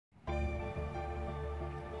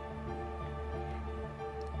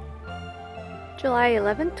July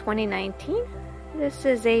 11, 2019. This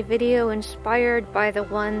is a video inspired by the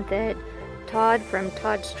one that Todd from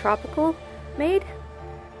Todd's Tropical made.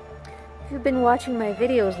 If you've been watching my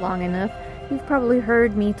videos long enough, you've probably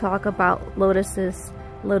heard me talk about lotus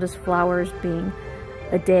flowers being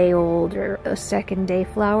a day old or a second day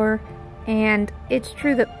flower. And it's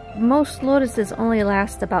true that most lotuses only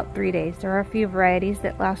last about 3 days. There are a few varieties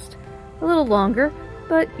that last a little longer,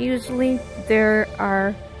 but usually there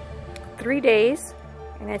are 3 days,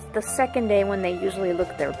 and it's the second day when they usually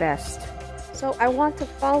look their best. So I want to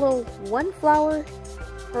follow one flower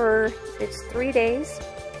for its 3 days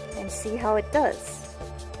and see how it does.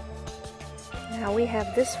 Now we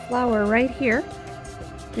have this flower right here.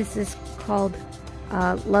 This is called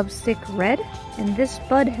Lovesick Red, and this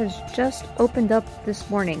bud has just opened up this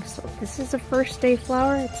morning. So this is a first day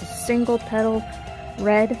flower. It's a single petal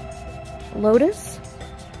red lotus,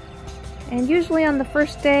 and usually on the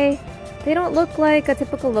first day they don't look like a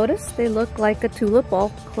typical lotus. They look like a tulip all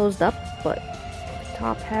closed up, but the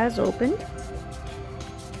top has opened.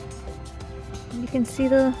 And you can see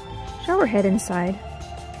the shower head inside.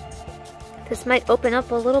 This might open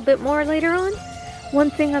up a little bit more later on.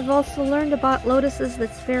 One thing I've also learned about lotuses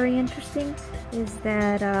that's very interesting is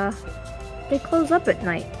that they close up at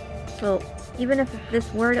night. So even if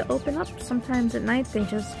this were to open up, sometimes at night they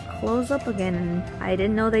just close up again, and I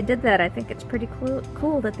didn't know they did that. I think it's pretty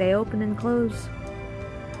cool that they open and close.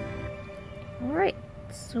 Alright,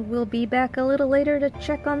 so we'll be back a little later to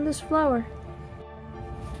check on this flower.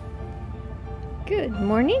 Good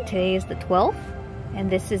morning, today is the 12th,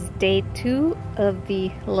 and this is day 2 of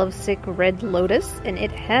the Lovesick Red Lotus, and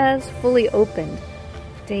it has fully opened.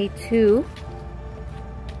 Day 2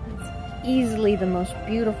 is easily the most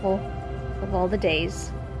beautiful of all the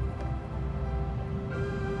days.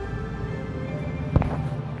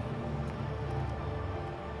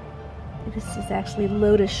 This is actually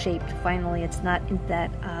lotus shaped finally. It's not in that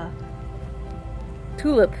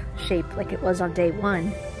tulip shape like it was on day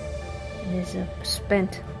 1. And there's a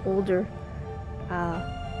spent older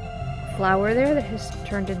flower there that has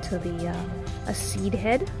turned into the a seed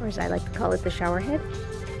head, or as I like to call it, the shower head.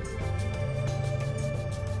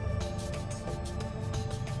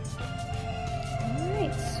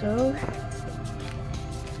 Alright, so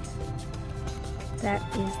that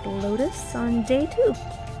is the lotus on day 2.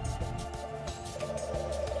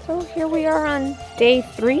 So here we are on day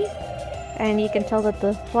 3, and you can tell that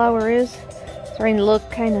the flower is starting to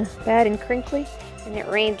look kind of bad and crinkly, and it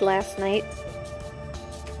rained last night.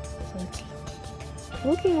 So it's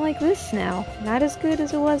looking like this now. Not as good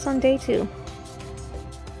as it was on day 2.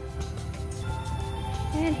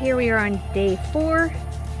 And here we are on day 4,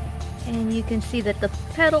 and you can see that the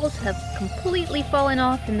petals have completely fallen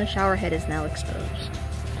off and the shower head is now exposed.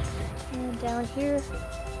 And down here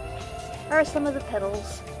are some of the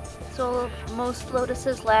petals. So most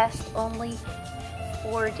lotuses last only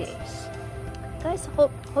 4 days. Guys,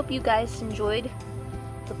 hope you guys enjoyed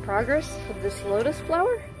the progress of this lotus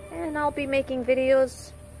flower, and I'll be making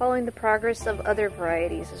videos following the progress of other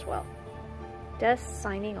varieties as well. Des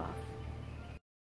signing off.